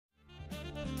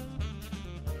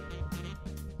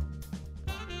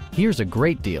Here's a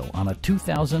great deal on a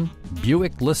 2000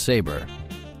 Buick LeSabre.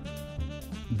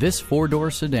 This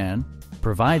four-door sedan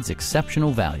provides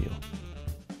exceptional value.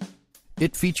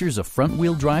 It features a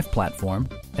front-wheel drive platform,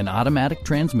 an automatic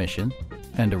transmission,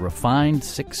 and a refined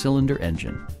six-cylinder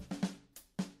engine.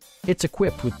 It's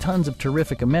equipped with tons of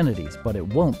terrific amenities, but it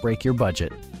won't break your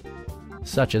budget,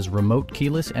 such as remote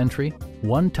keyless entry,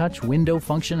 one-touch window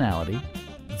functionality,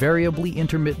 variably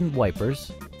intermittent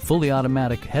wipers, fully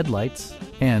automatic headlights,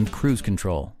 and cruise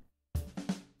control.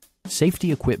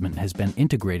 Safety equipment has been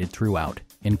integrated throughout,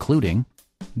 including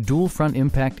dual front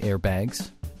impact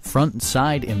airbags, front and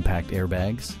side impact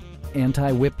airbags,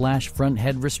 anti-whiplash front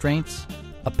head restraints,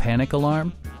 a panic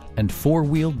alarm, and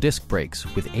four-wheel disc brakes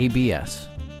with ABS.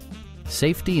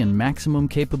 Safety and maximum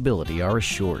capability are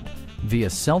assured via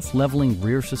self-leveling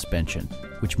rear suspension,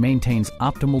 which maintains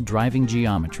optimal driving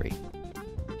geometry.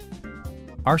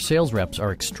 Our sales reps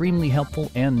are extremely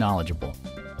helpful and knowledgeable.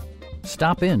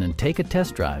 Stop in and take a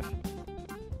test drive.